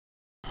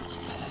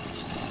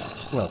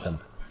Welcome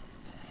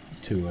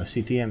to a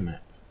CTM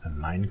map, a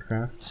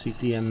Minecraft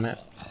CTM map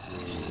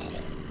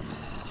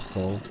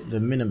called The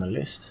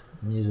Minimalist,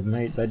 and is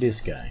made by this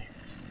guy.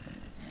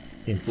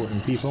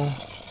 Important people,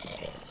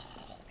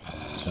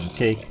 some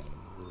cake,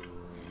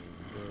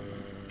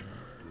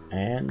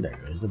 and there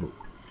is the book.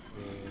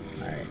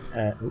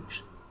 Alright,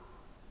 oops.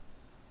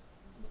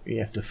 We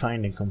have to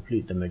find and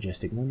complete the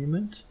majestic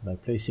monument by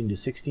placing the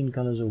 16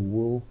 colors of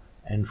wool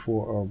and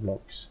 4 ore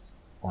blocks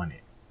on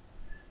it.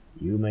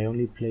 You may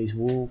only place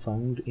wool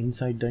found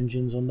inside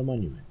dungeons on the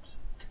monument.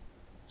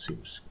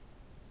 Seems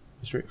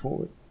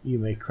straightforward. You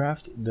may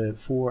craft the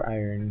 4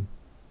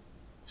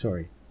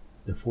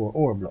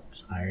 ore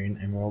blocks, iron,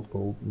 emerald,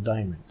 gold, and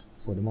diamond,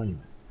 for the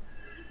monument.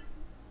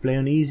 Play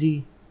on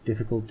easy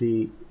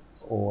difficulty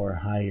or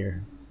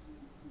higher.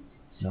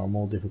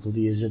 Normal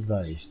difficulty is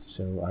advised,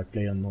 so I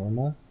play on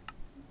normal.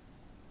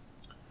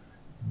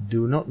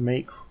 Do not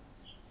make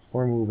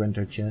or move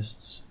enter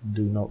chests.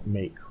 Do not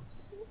make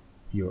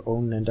your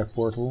own ender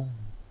portal.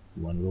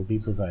 One will be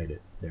provided.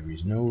 There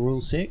is no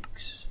rule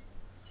 6.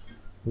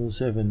 Rule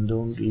 7,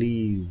 don't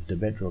leave the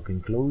bedrock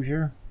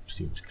enclosure.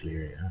 Seems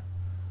clear, yeah.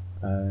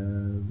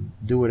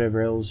 Do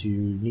whatever else you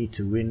need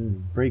to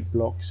win. Break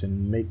blocks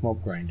and make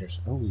mob grinders.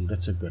 Oh,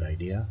 that's a good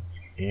idea.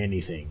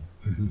 Anything.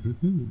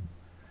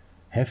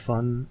 Have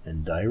fun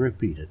and die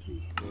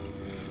repeatedly.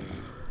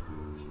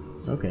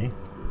 Okay.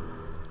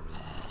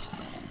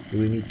 Do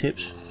we need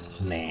tips?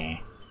 Nah.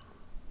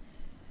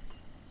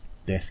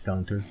 Death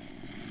counter?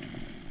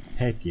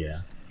 Heck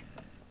yeah.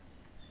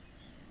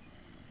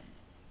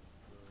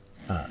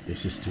 Ah,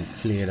 this is to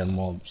clear the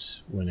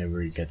mobs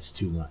whenever it gets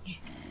too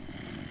much.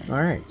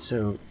 Alright,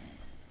 so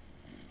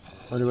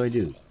what do I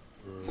do?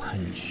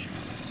 Punch.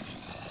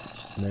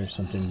 There's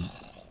something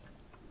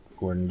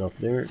cordoned off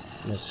there.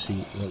 Let's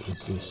see, what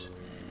is this?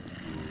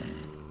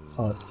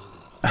 Oh.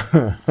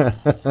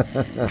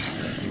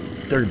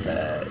 Dirt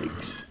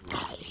bags.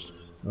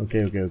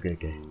 Okay.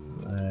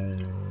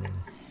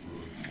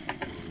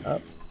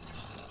 Up.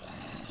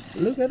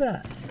 Look at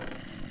that.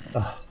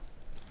 Oh.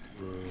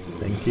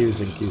 Thank you.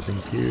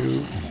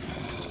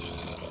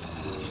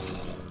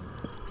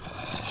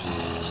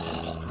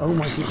 Oh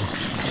my goodness.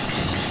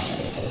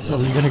 Oh,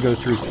 we're gonna go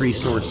through 3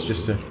 swords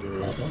just to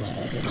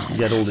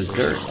get all this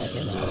dirt.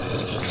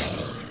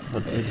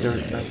 But the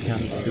dirt, I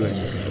can't do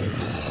anything.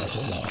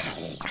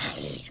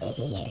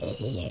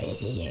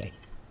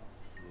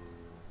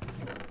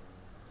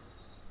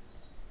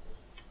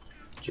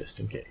 Just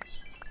in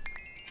case.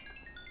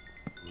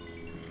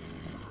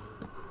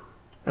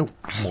 Oh,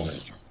 more.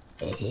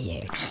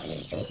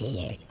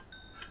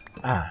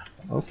 Ah,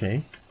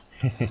 okay.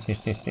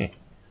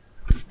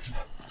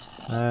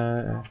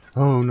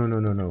 Oh,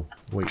 no.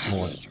 Wait,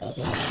 more.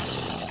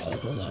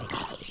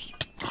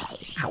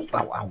 Ow,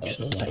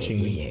 stop touching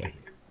me.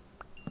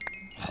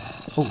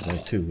 Oh, there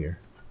are 2 here.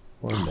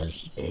 One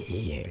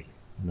there.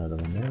 Another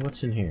one there.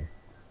 What's in here?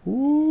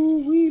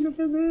 Ooh, wee, look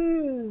at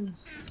this!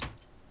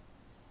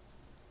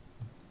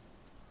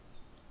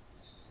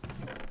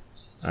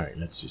 Alright,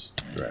 let's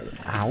just grab it.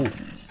 Ow!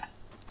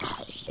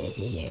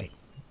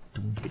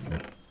 Don't hit me.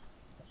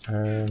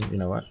 You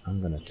know what?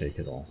 I'm gonna take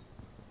it all.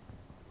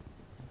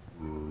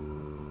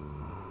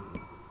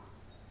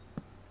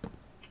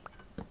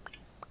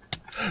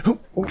 Oh.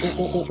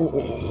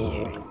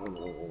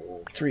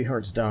 3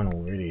 hearts down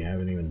already. I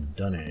haven't even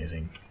done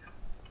anything.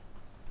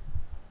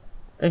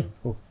 Hey,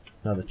 oh,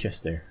 another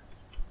chest there.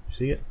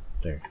 See it?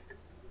 There.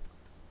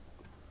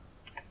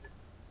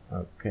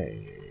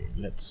 Okay,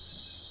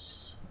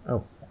 let's...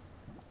 Oh.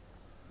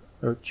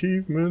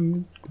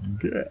 Achievement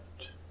get.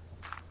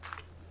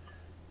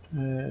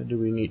 Do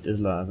we need this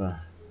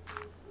lava?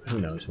 Who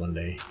knows, one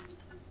day.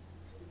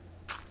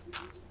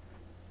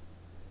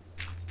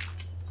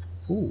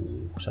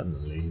 Ooh,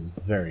 suddenly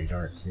very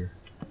dark here.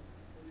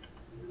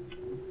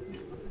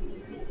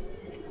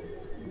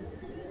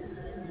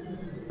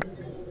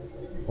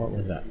 What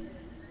was that?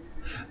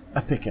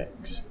 A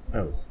pickaxe.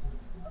 Oh.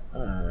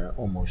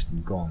 Almost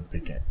gone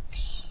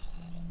pickaxe.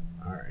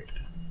 Alright.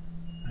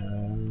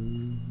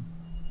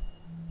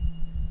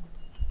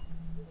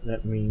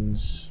 That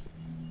means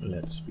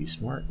let's be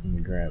smart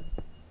and grab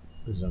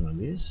some of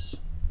this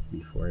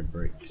before it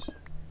breaks.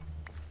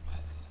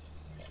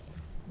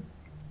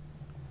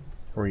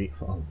 4,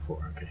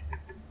 okay.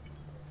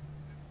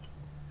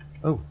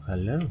 Oh,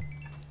 hello.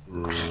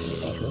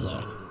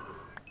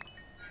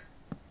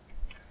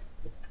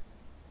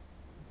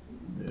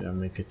 Did I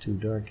make it too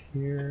dark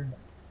here?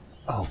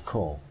 Oh,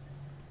 coal.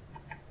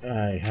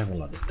 I have a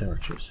lot of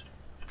torches.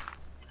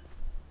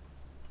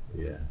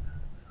 Yeah,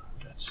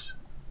 that's...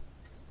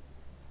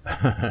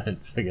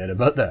 Forget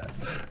about that.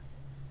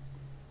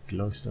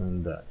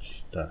 Glowstone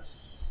dust.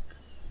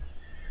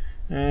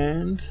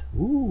 And,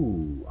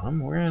 ooh, I'm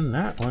wearing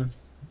that one.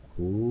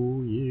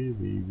 Oh yeah,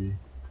 baby.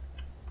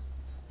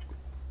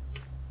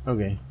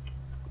 Okay.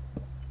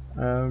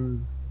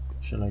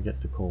 Shall I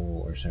get the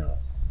coal or shall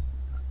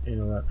I? You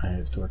know what? I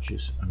have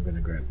torches. I'm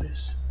gonna grab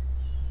this.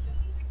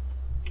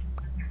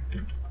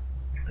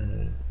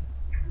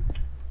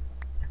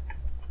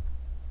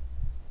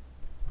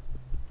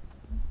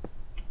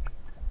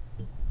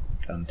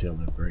 until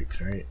it breaks,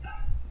 right?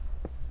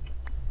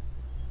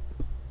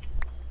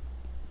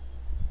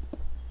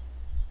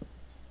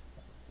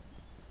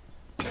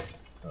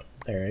 Oh,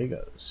 there he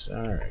goes.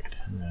 Alright,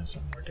 now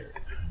some more dirt.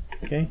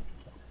 Okay.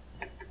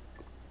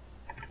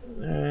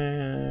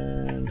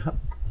 And hop.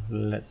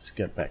 Let's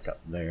get back up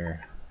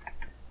there.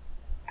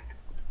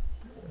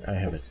 I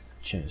have a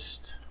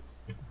chest.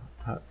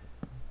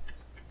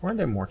 Weren't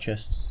there more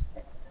chests?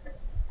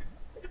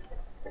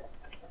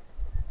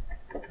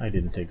 I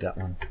didn't take that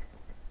one.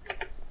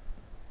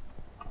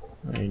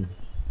 I mean,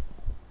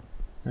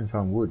 I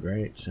found wood,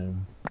 right? So,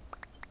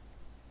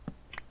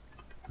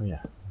 oh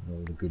yeah,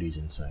 all the goodies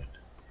inside.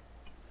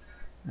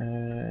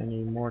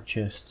 Any more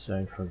chests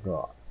I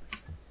forgot?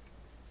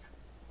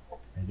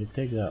 I did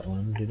take that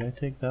one. Did I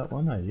take that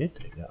one? I did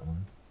take that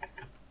one.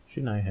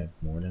 Shouldn't I have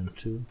more than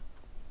two?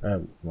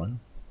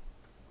 One.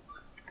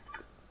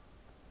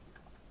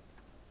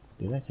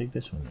 Did I take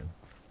this one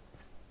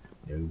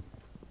then?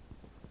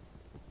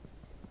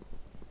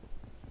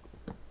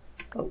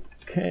 No.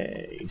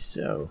 Okay,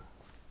 so.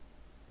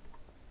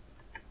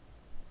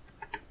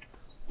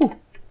 Ooh,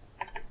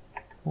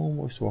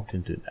 almost walked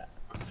into that.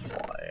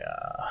 Oh,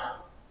 yeah.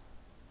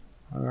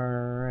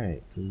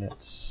 Alright,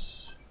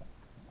 let's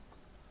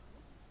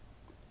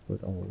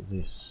put all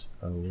this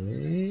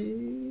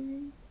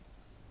away.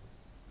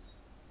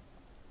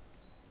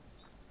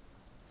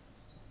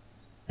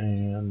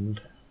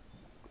 And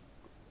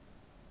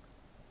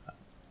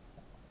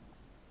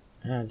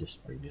I'll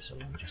just bring this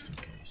along just in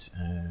case.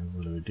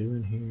 What are we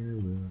doing here?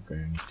 We're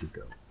going to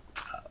go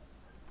up.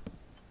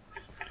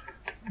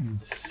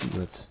 Let's see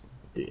what's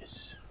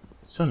this.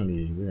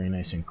 Suddenly very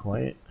nice and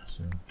quiet.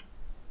 So.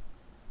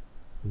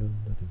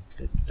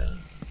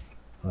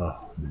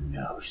 Oh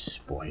no,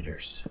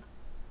 spiders.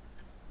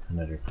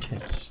 Another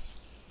test.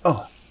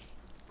 Oh,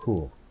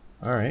 cool.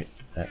 Alright,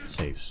 that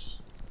saves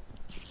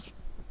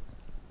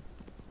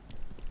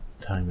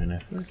time and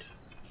effort.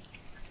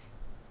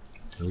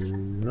 Oh,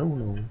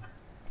 no.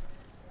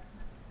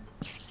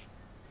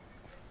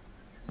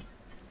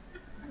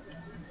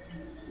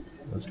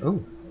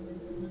 Oh.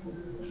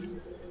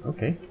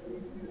 Okay.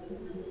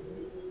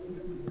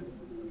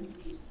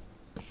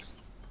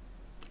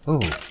 Oh.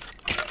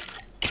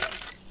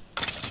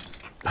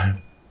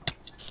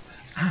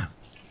 Ah.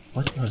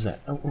 What was that?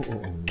 Oh.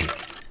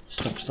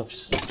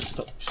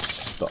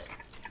 Stop.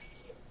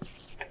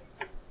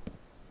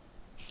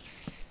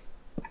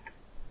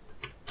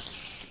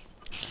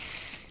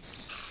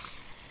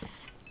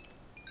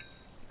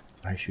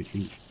 I should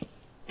eat.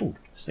 Oh,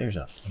 stairs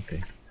up.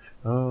 Okay.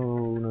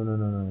 Oh,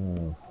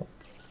 no.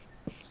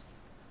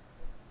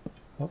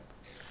 Hop.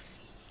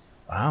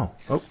 Wow.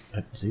 Oh,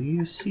 do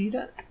you see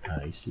that?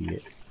 I see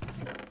it.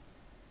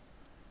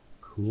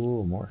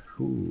 Cool, more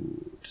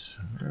food.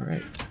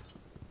 Alright.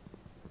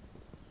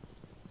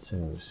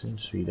 So,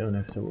 since we don't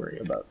have to worry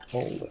about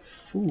all the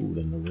food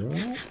in the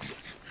world,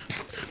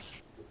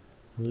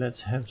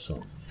 let's have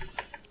some.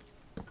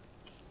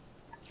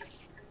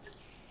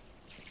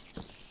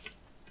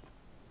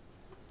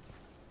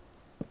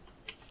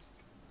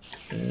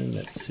 And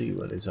let's see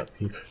what is up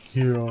here.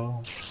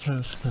 Alright,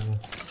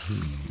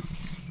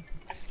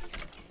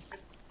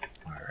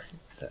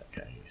 that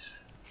guy's.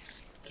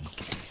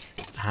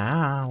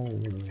 Ow!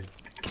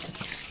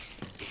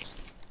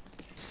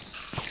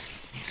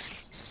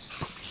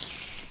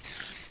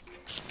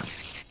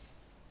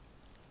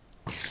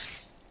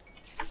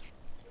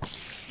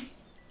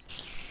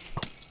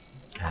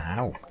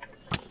 Ow!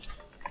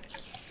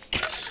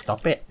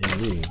 Stop it!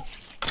 Ew.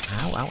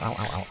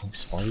 Ow,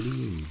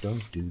 Spidey,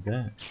 don't do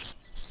that.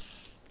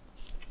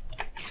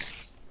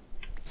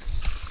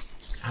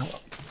 Ow.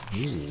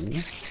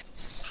 Ew.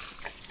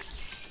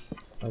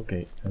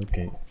 Okay.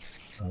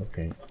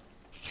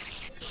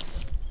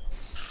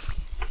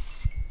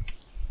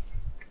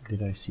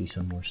 Did I see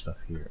some more stuff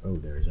here? Oh,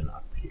 there is an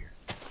up here.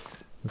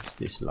 What's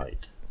this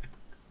light?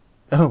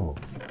 Oh,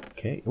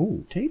 okay.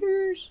 Oh,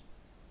 taters!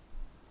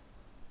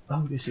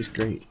 Oh, this is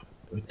great.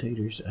 With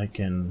taters, I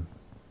can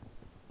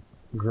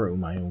grow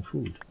my own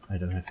food. I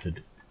don't have to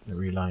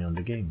rely on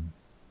the game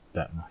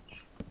that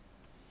much.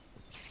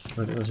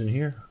 What was in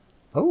here?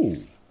 Oh!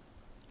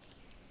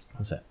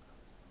 What's that?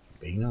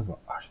 Bane of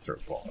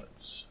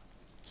arthropods.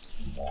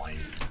 Mine.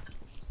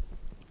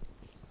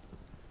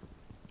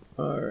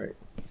 Alright.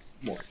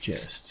 More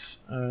chests.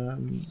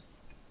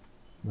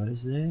 What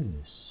is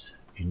this?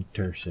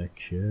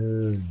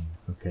 Intersection.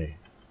 Okay.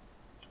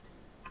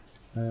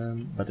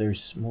 But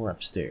there's more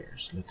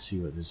upstairs. Let's see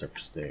what is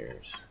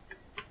upstairs.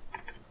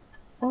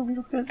 Oh,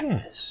 look at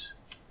this.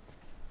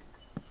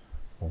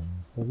 Oh,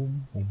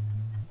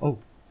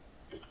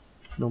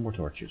 no more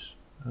torches.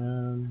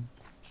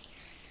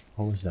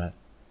 What was that?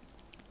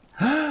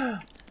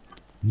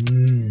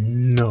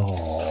 No.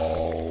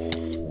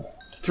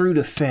 Through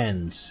the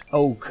fence.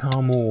 Oh,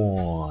 come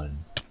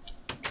on.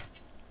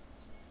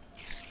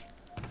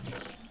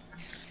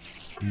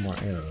 More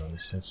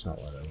arrows. That's not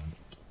what I want.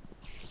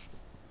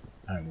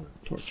 I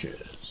want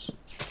torches.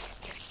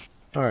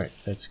 Alright,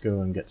 let's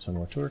go and get some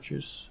more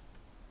torches.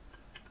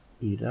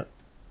 Eat up.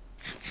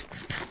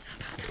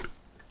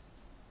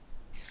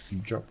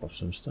 drop off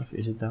some stuff.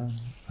 Is it down?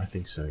 I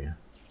think so, yeah.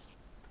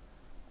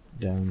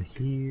 Down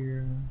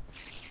here.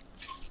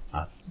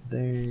 Up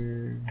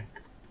there.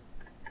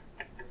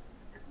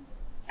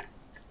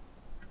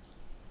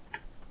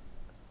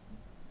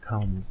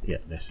 Yeah,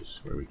 this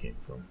is where we came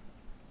from.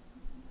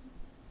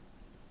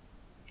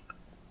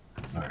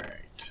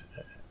 Alright.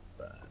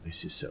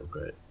 This is so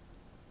good.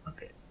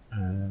 Okay.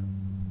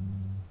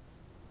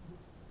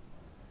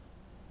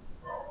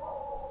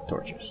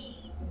 Torches.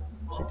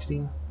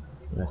 16.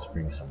 Let's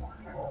bring some more.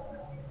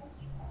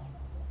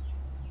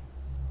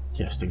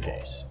 Just in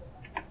case.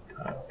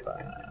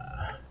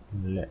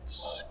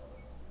 Let's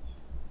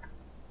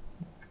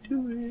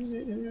do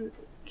it.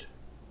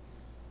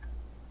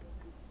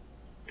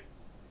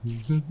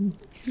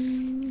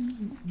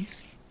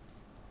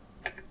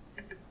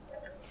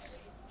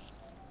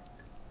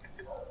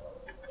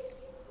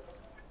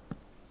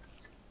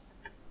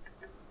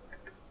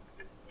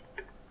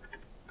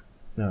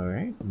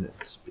 Alright,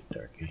 let's be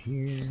darker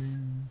here.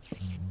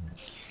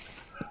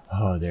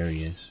 Oh, there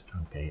he is.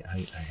 Okay, I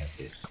have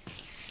this.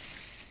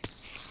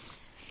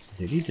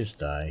 Did he just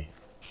die?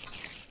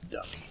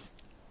 Dummy.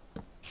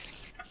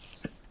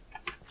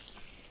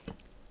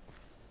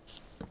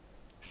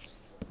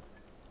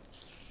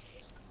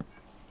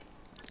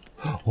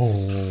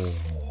 Oh,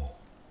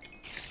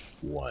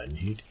 one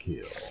hit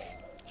kill.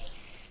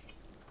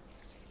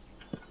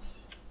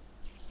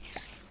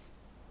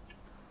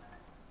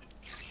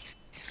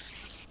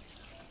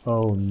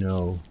 Oh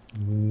no.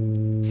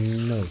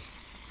 No.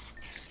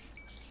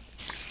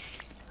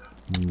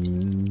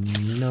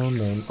 No.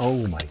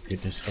 Oh my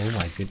goodness. Oh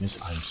my goodness.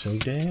 I'm so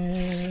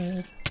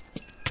dead.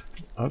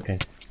 Okay.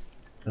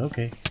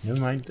 Okay. Never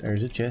mind.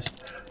 There's a chest.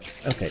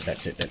 Okay,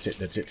 that's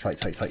it. Fight.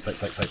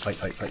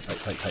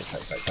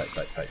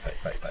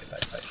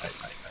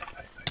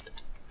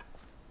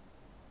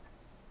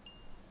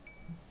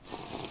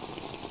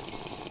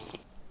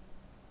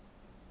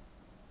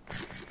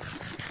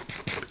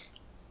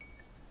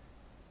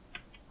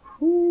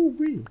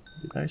 Whoo-wee.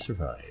 Did I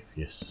survive?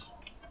 Yes.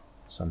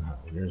 Somehow.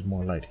 There's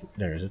more light.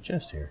 There's a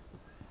chest here.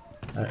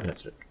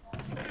 Let's look.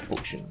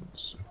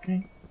 Potions.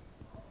 Okay.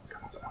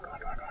 Come on.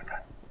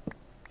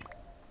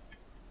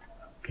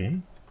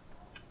 Okay.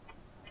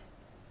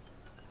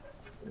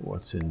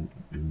 What's in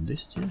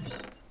this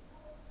chest?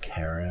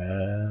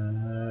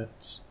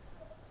 Carrots.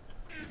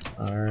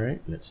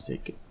 Alright, let's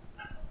take it.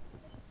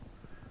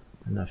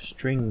 Enough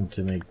string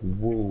to make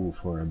wool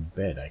for a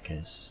bed, I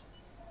guess.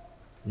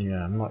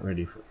 Yeah, I'm not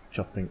ready for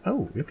chopping.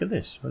 Oh, look at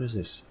this. What is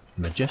this?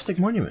 Majestic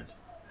monument.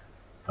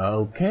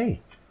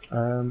 Okay.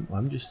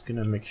 I'm just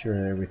gonna make sure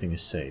everything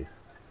is safe.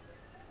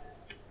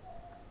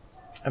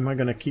 Am I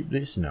gonna keep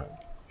this? No.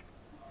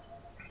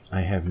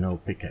 I have no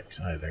pickaxe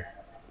either.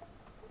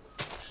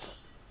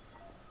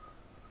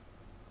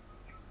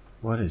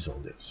 What is all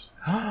this?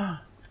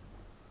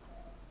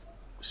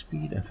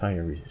 Speed and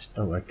fire resist.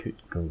 Oh, I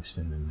could go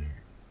stand in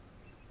there.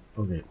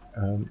 Okay,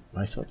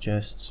 I saw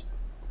chests.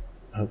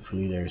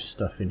 Hopefully there's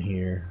stuff in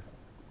here.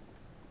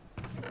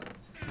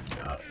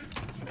 Oh.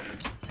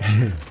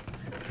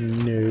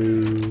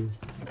 No.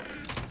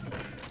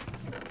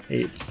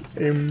 It's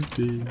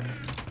empty.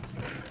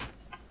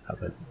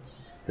 But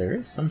there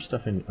is some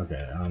stuff in.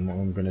 Okay,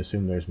 I'm gonna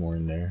assume there's more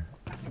in there.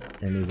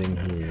 Anything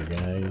here,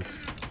 guys?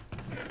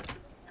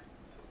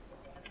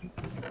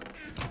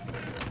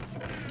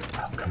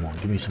 Oh, come on,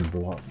 give me some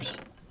blocks.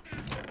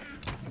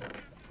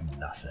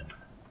 Nothing.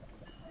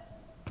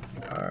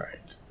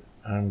 Alright,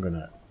 I'm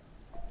gonna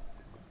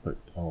put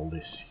all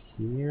this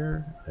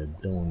here. I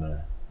don't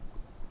wanna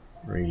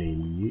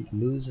really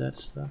lose that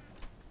stuff.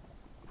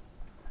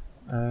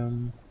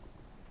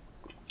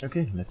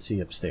 Okay, let's see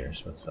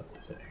upstairs. What's up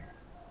there?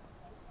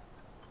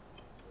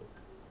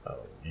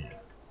 Oh, yeah.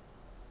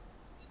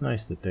 It's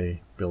nice that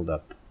they build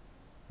up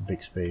a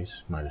big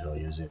space. Might as well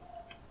use it.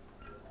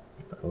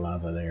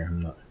 Lava there,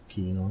 I'm not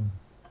keen on.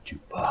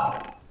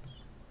 Jukebox.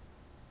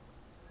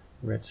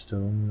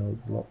 Redstone, no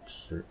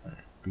blocks, or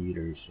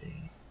beaters.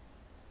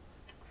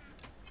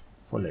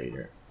 For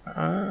later.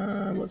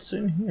 What's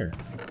in here?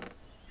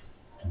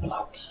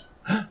 Blocks.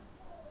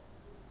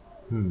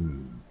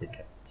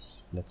 Pickaxe.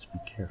 Let's be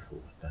careful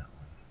with that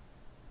one.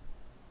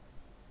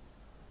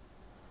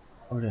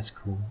 Oh, that's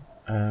cool.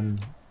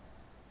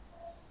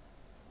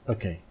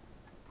 Okay.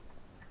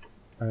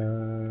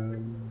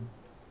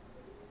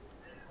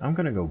 I'm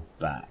gonna go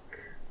back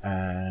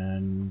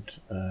and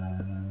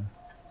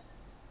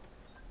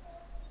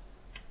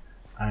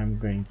I'm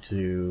going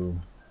to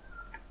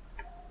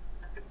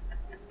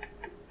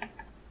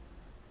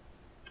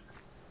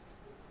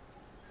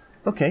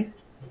okay,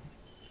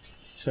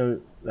 so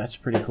that's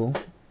pretty cool,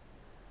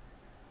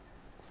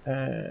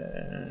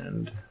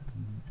 and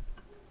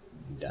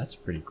that's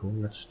pretty cool.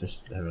 Let's just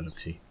have a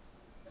look-see.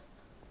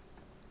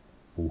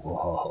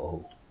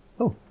 Whoa.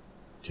 Oh,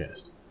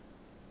 chest.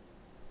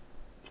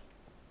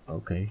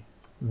 Okay.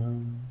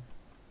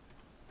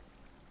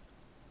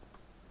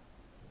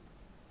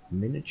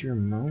 Miniature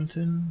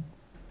mountain.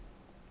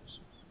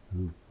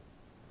 Ooh.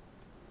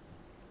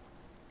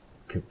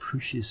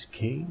 Capricious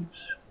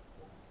caves.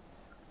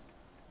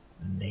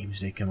 The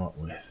names they come up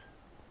with.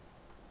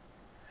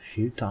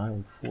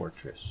 Futile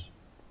Fortress.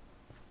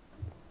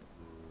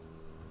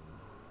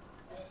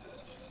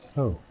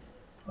 Oh,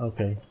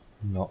 okay.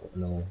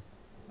 No.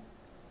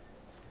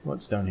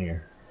 What's down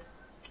here?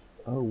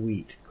 Oh,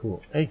 wheat.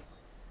 Cool. Hey!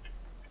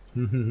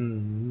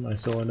 I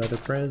saw another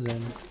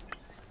present.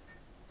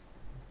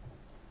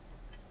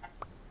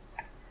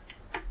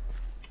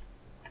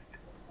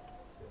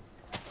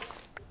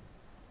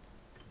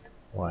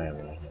 Why am I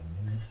in here?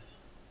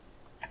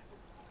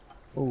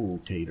 Oh,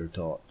 tater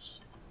tots.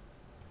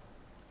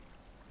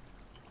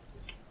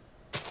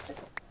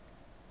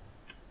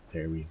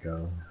 There we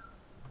go.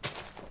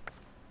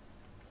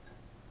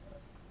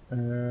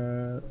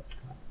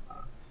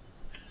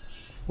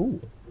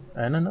 Ooh,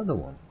 and another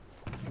one.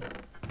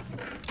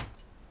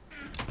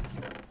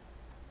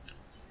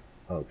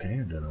 Okay,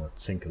 I don't know what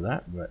to think of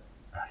that, but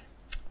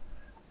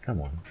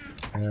come on.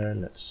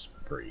 Let's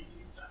breathe.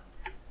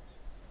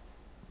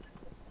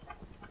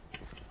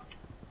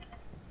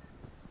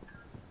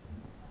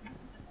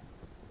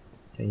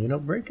 Can you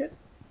not break it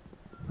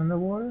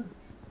underwater?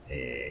 Yeah,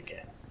 you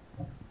can.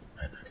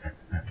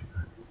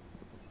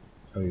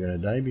 Are we gonna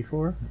die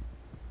before?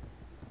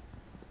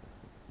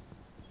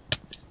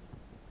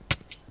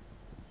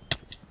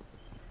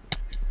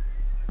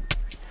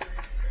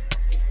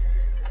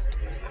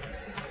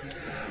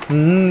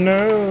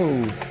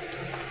 No!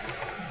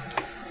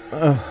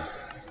 Ugh.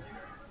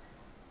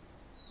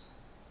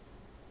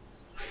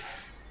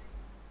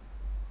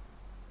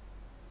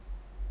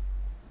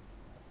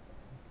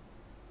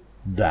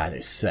 That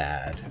is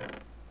sad.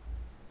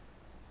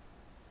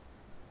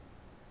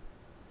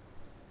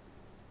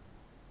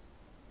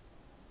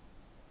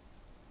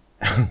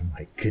 Oh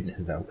my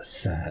goodness, that was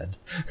sad.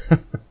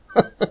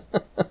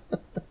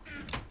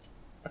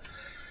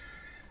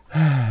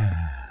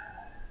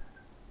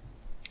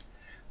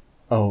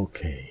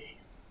 Okay.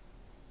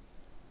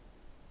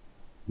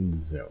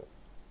 So.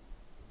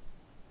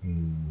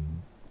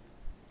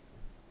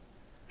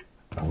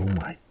 Oh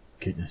my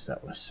goodness,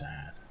 that was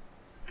sad.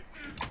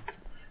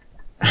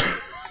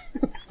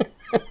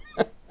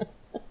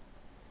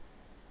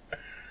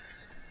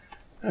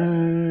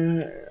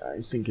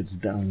 I think it's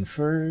down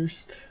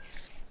first.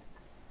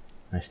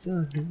 I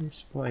still hear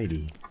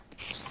Spidey.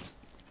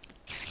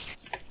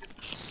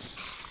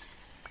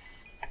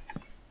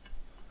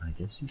 I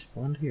guess he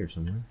spawned here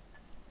somewhere.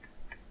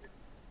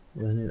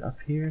 Wasn't it up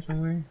here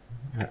somewhere?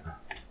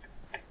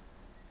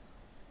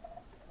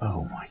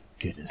 Oh my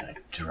goodness, I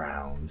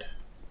drowned.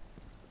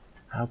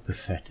 How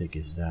pathetic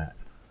is that?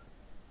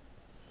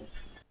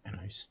 And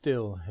I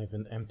still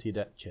haven't emptied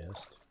that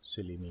chest.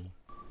 Silly me.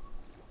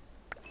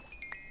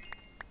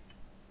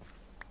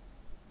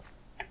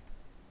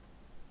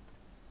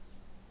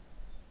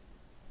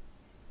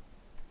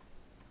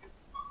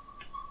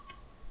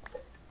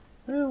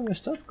 Where did my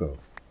stuff go?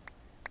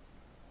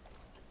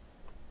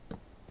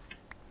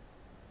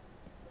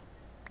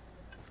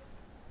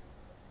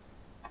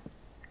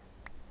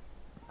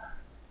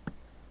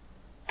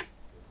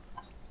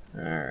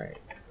 Alright.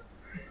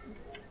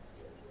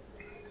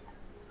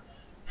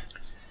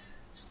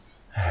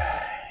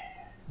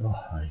 Oh,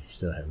 I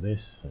still have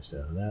this, I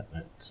still have that,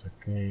 that's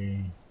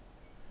okay.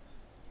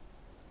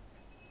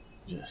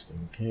 Just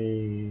in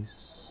case.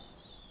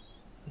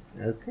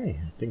 Okay,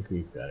 I think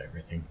we've got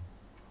everything.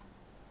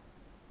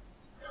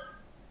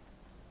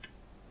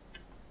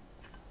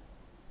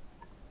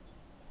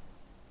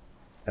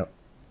 Oh.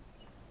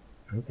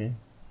 Okay.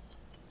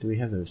 Do we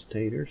have those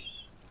taters?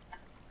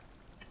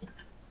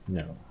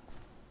 No.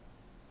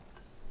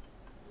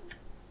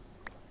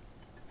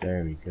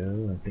 There we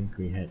go. I think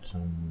we had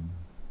some...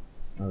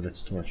 Oh,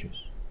 that's torches.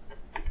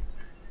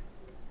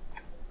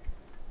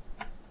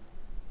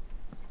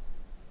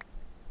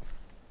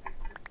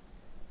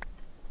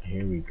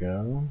 Here we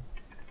go.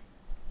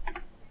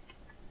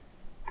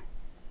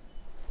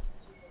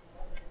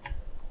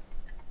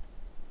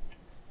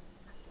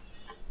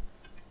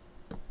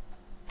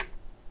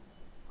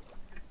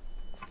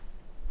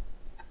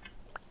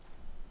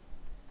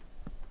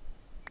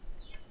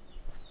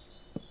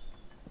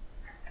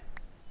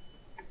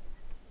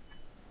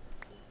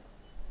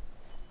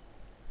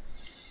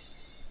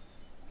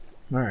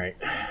 Alright,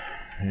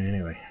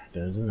 anyway,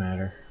 doesn't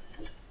matter.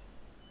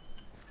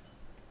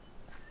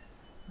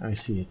 I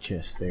see a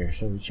chest there,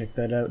 shall we check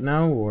that out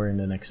now or in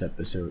the next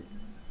episode?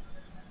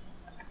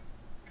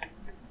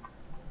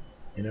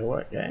 You know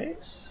what,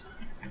 guys?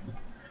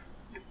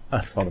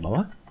 I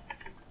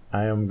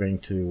am going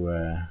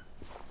to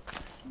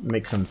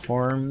make some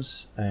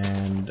farms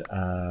and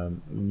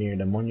near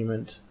the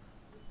monument,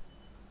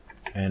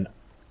 and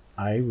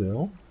I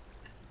will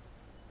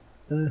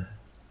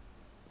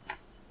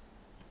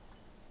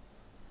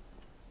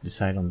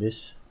decide on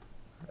this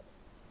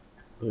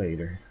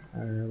later.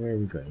 Where are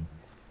we going?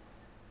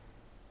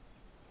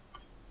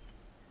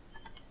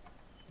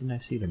 Didn't I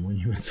see the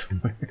monument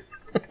somewhere?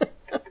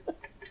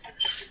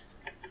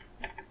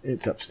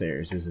 It's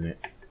upstairs, isn't it?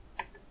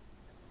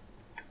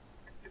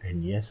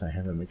 And yes, I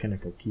have a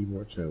mechanical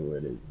keyboard, so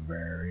it is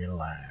very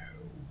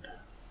loud.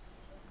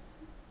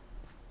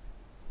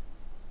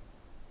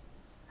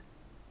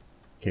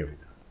 Here we go.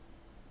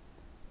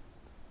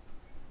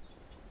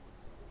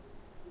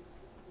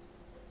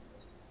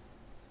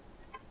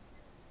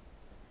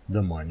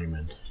 The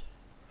monument,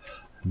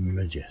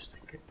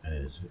 majestic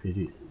as it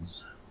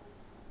is.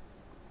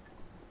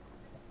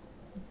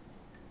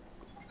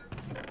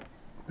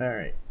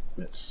 Alright,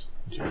 let's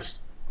just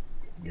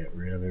get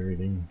rid of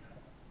everything.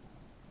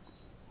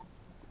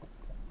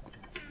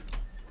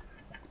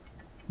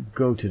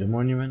 Go to the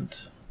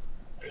monument,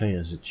 play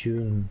as a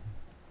tune.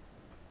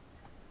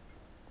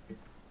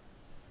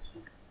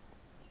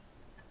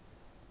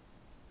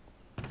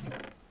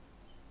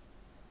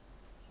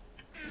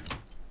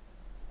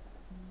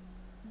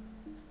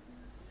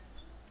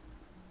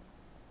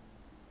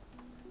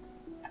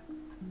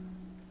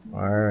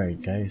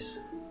 Alright guys,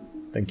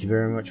 thank you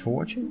very much for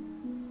watching.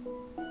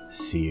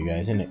 See you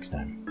guys next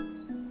time.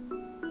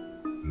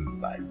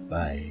 Bye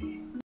bye.